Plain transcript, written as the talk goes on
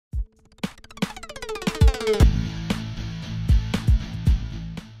Careful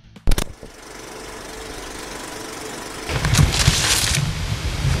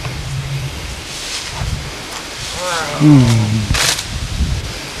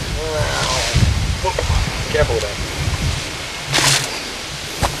with that.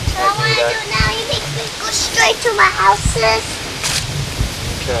 What I want to do now, you think we go straight to my house, sis?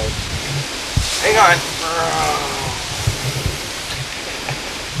 Okay. Hang on. No.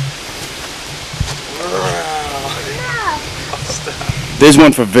 There's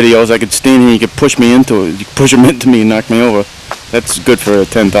one for videos. I could stand here, you could push me into it. You could push him into me and knock me over. That's good for a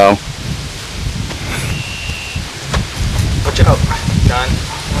 10 thou. Watch out, John.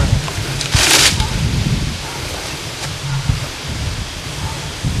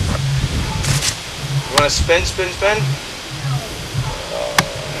 You want to spin?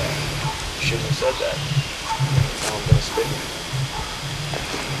 Shouldn't have said that. Now I'm going to spin.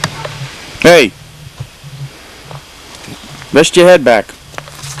 Hey! Rest your head back.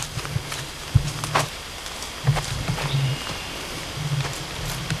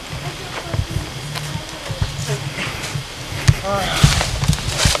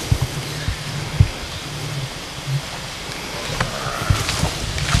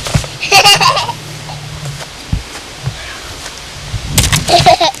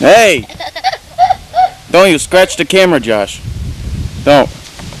 Hey! Don't you scratch the camera, Josh. Don't.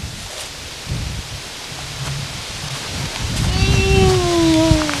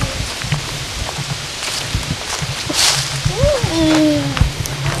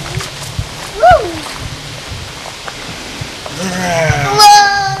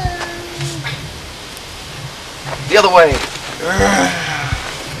 The other way.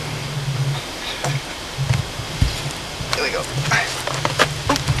 Here we go.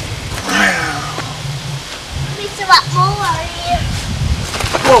 It's a lot more here.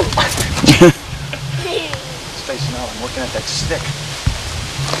 Whoa! Space now, I'm looking at that stick.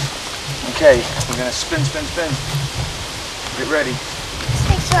 Okay, we're gonna spin. Get ready. This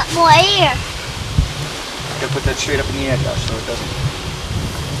takes a lot more air. Gotta put that straight up in the air, Josh, so it doesn't.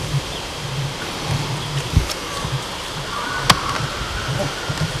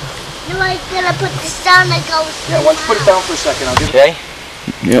 You're like gonna put this down that goes. Yeah, why don't you put it down for a second? I'll give it. Okay?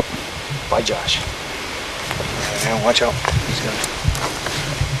 Yep. Bye, Josh. Yeah, watch out. He's gonna.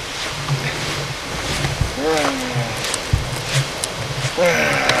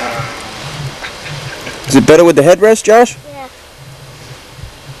 Is it better with the headrest, Josh? Yeah.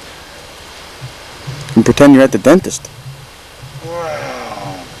 And pretend you're at the dentist.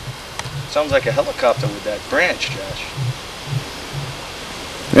 Wow. Sounds like a helicopter with that branch, Josh.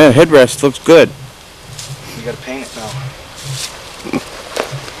 Yeah, headrest looks good. You gotta paint it now.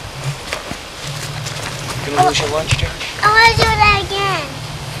 Gonna lose your lunch, Josh? I want to do that again.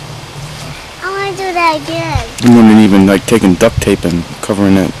 I want to do that again. You wouldn't even like taking duct tape and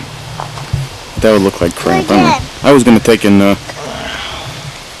covering it. That would look like crap. Again. I was gonna take and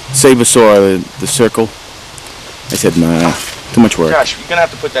Sabersaw the circle. I said nah, too much work. Josh, you're gonna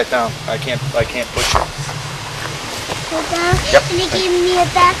have to put that down. I can't push it. Put down. Yep. Can you give me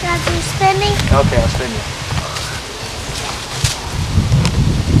it back after spinning? Okay, I'll spin you.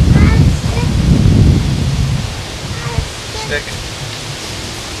 Stick.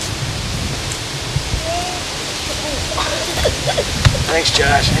 Thanks,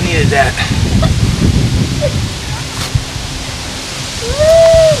 Josh. I needed that.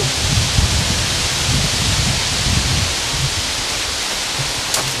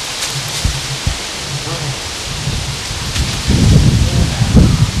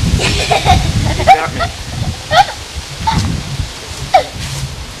 You got me.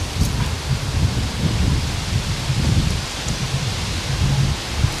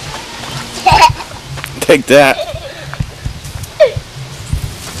 Take that.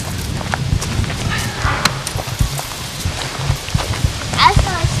 I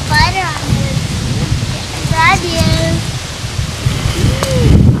saw a spider on this. Grab you.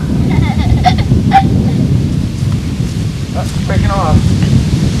 That's breaking off.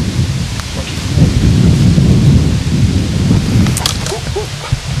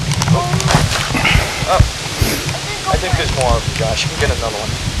 I think there's more of them, Josh. You can get another one.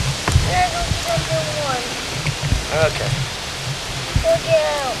 Okay. Look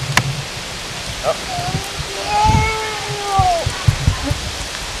out. Oh.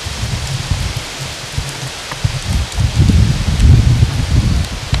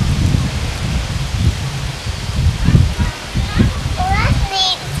 Oh, that's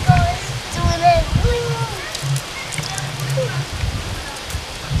neat. It's doing it.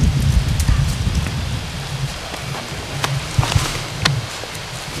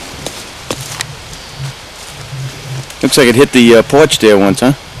 Looks like it hit the porch there once,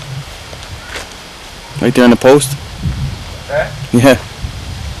 huh? Right there on the post. That? Yeah. I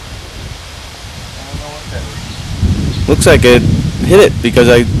don't know what that is. Looks like it hit it because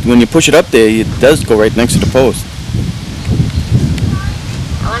when you push it up there, it does go right next to the post.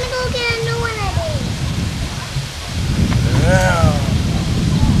 I want to go get a new one of these. Yeah.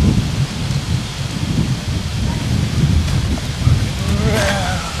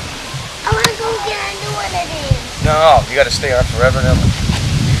 I want to go get a new one of these. No, you got to stay on forever and ever.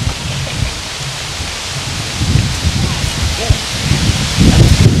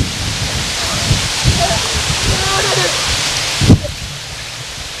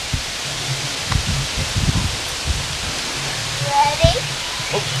 Ready?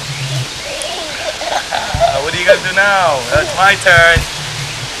 What are you gonna do now? That's my turn.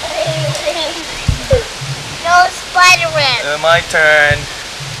 No spider web. My turn.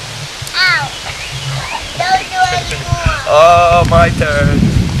 Ow. Don't do it anymore. Oh, my turn.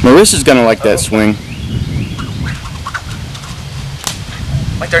 Marissa's gonna like that swing.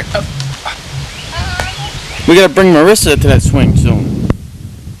 My turn. Oh. We gotta bring Marissa to that swing soon. You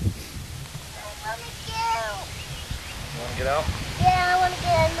wanna get out? Yeah, I want to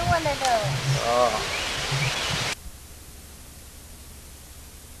get a new one of those. Oh.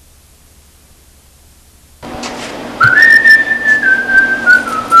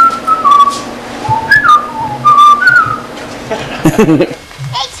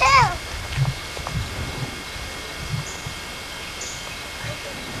 Hey, Sue.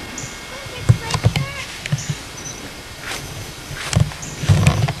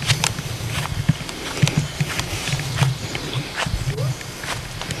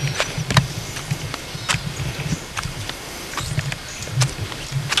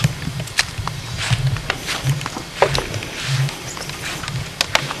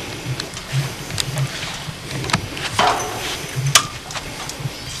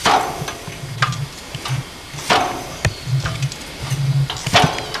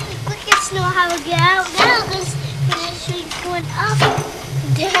 Know how to get out now because the street's going up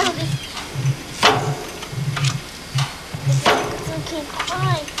and down. So we can't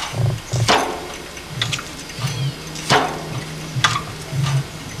climb.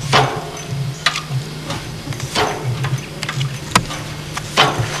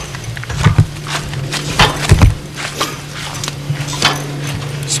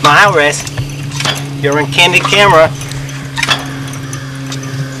 Smile, Riss. You're on candid camera.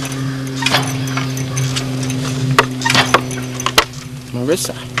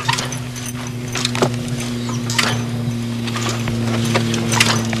 Marissa.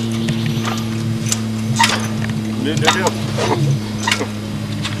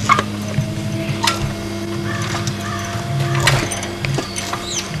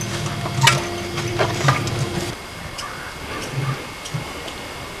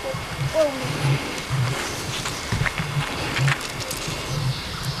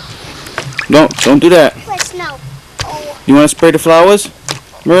 No, don't do that. Let's no. Oh, You want to spray the flowers,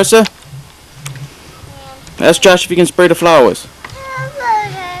 Marissa? Ask Josh if he can spray the flowers.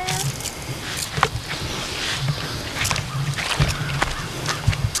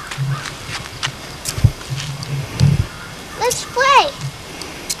 let's play.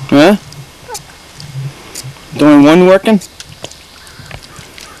 Huh? Is only one working?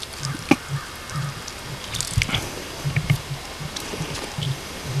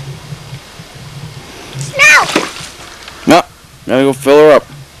 Snow. No. Gotta go fill her up.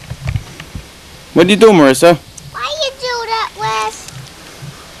 What do you do, Marissa? Why you do that, Wes?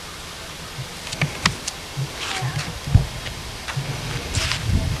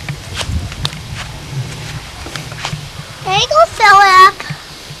 There you go, fill it up.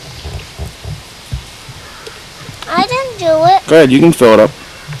 I didn't do it. Go ahead, you can fill it up.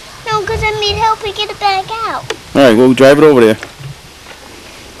 No, because I need help to get it back out. Alright, we'll drive it over there.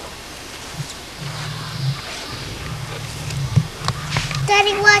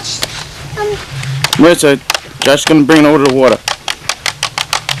 Daddy, watch. Marissa, Josh is gonna bring it over to the water.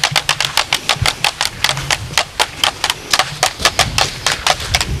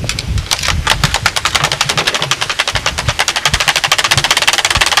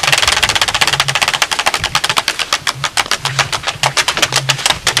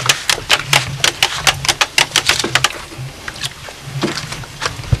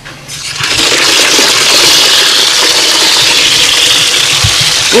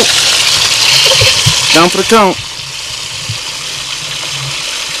 Down for the count.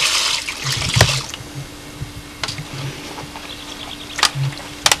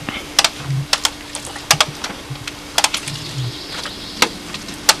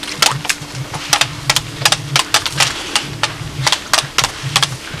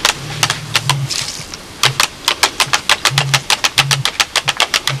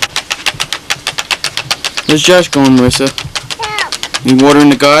 Where's Josh going, Marissa? Help. You watering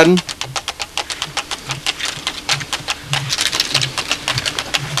the garden?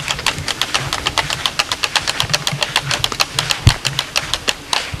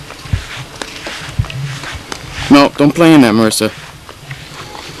 No, don't play in that, Marissa.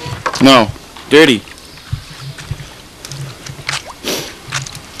 No, dirty.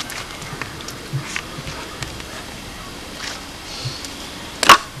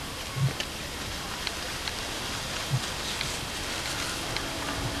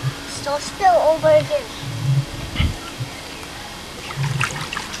 Don't spill over again.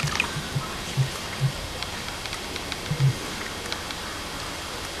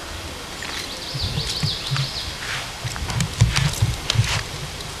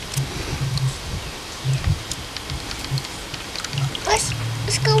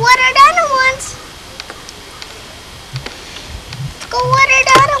 Let's go water the other ones. Let's go water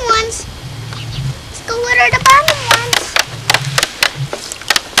the other ones. Let's go water the bottom ones.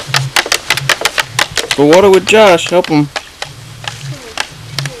 Go water with Josh. Help him.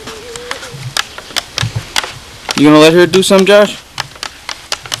 You gonna let her do some, Josh?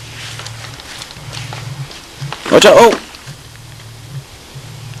 Watch out! Oh.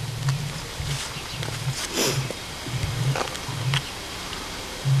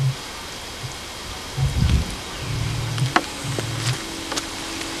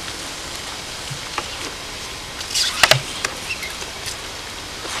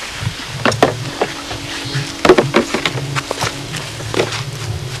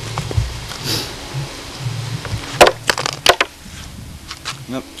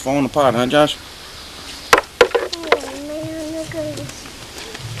 Yep, it's falling apart, huh, Josh? Oh man, look at this.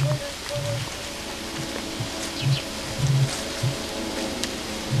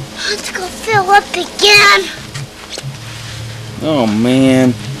 Let's go fill up again. Oh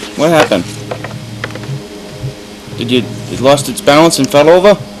man, what happened? It lost its balance and fell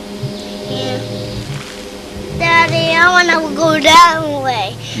over? Yeah. Daddy, I want to go that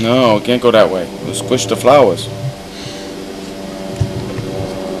way. No, it can't go that way. It'll squish the flowers.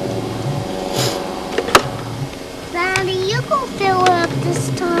 Daddy, you go fill up this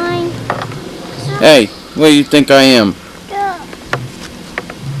time. Hey, where do you think I am? Yeah.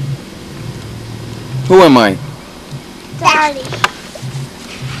 Who am I? Daddy.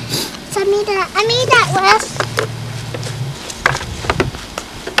 So I made that Wes.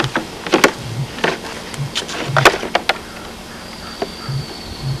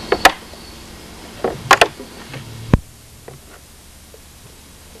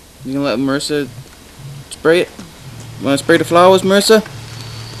 You gonna let Marissa spray it? Wanna spray the flowers, Marissa?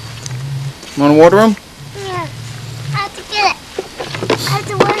 Wanna water them? Yeah. I have to get it. I have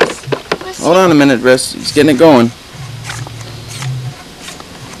to Wes. Hold on a minute, Riss. He's getting it going.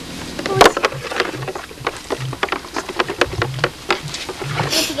 I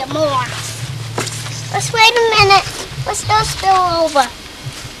have to get more. Let's wait a minute. Let's not spill over.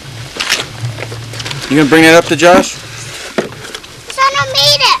 You gonna bring that up to Josh? I don't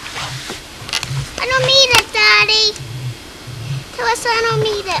need it. I don't need it, Daddy. Tell us I don't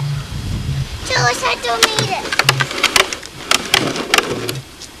need it. Tell us I don't need it.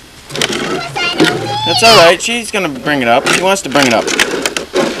 Tell us I don't need it. That's alright. She's gonna bring it up. She wants to bring it up.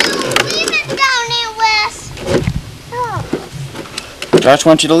 Leave it down there, Wes. Oh. Josh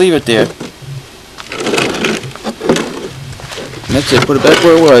wants you to leave it there. That's it. Put it back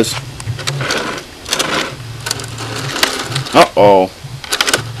where it was. Uh-oh.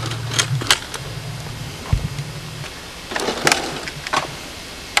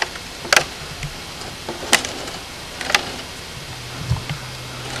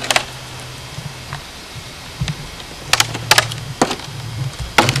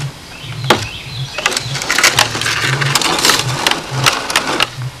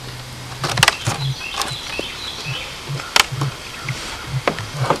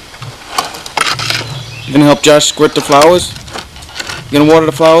 You gonna help Josh squirt the flowers? You gonna water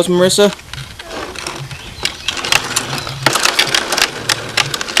the flowers, Marissa?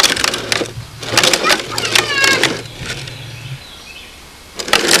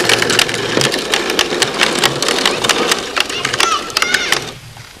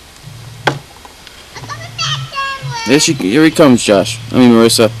 Here he comes, Josh.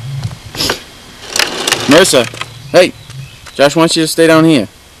 Marissa. Marissa, hey! Josh wants you to stay down here.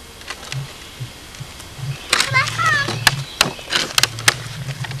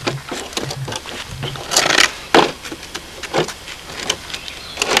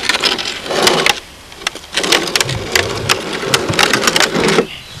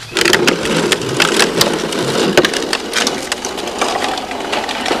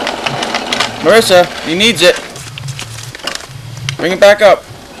 Marissa, he needs it. Bring it back up.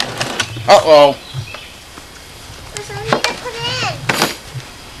 Uh-oh. There's no need to put it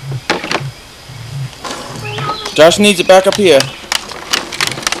in. Josh needs it back up here.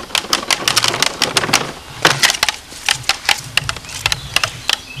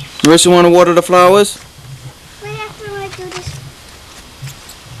 Marissa, want to water the flowers? Right after I do this.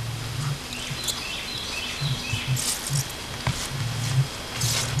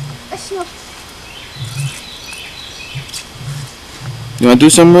 Let's look. You want to do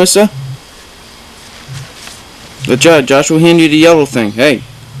something, Marissa? Josh will hand you the yellow thing. Hey.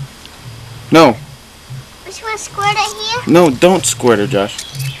 No. Just want to squirt it here? No, don't squirt her, Josh.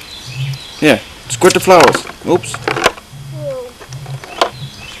 Yeah, squirt the flowers. Oops.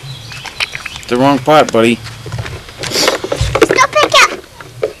 The wrong part, buddy. Go pick it.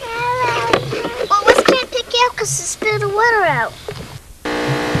 Well, we can't pick it out because it spilled the water out.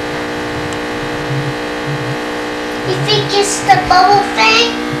 You think it's the bubble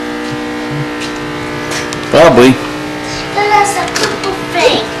thing? Probably. But that's the purple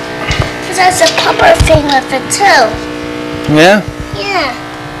thing. Because that's a pupper thing with it too. Yeah? Yeah.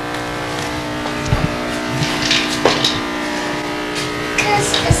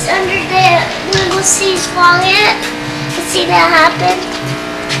 Because it's under there. We'll see it's falling it. You see that happen?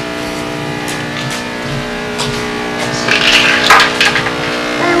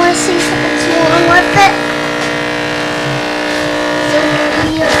 I want to see something's wrong with it. It's under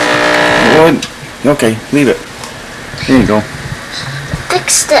here. Okay, leave it. There you go.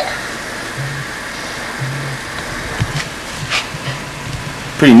 Fixed it.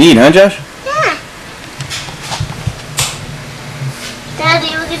 Pretty neat, huh, Josh? Yeah.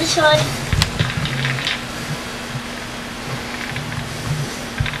 Daddy, we're gonna show you.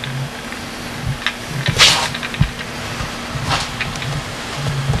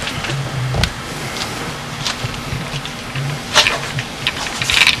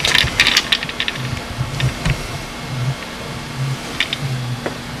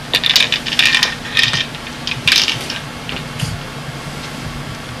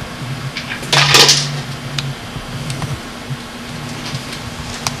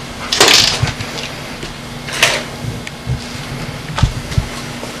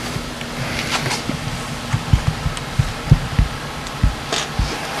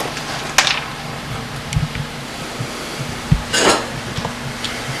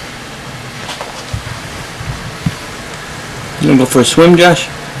 You wanna go for a swim, Josh?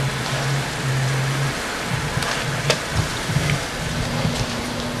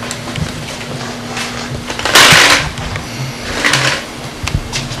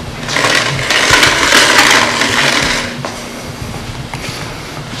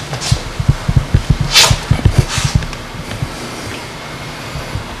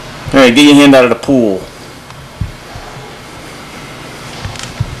 Alright, get your hand out of the pool.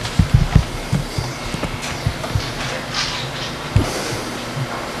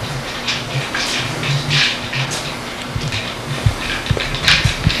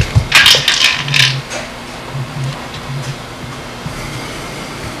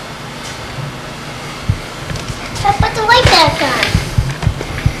 I put the light back on.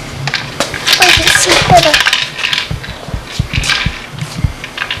 I can see better.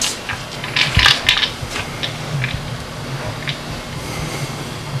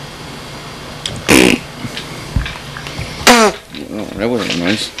 Oh, that wasn't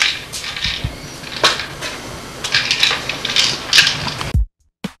nice.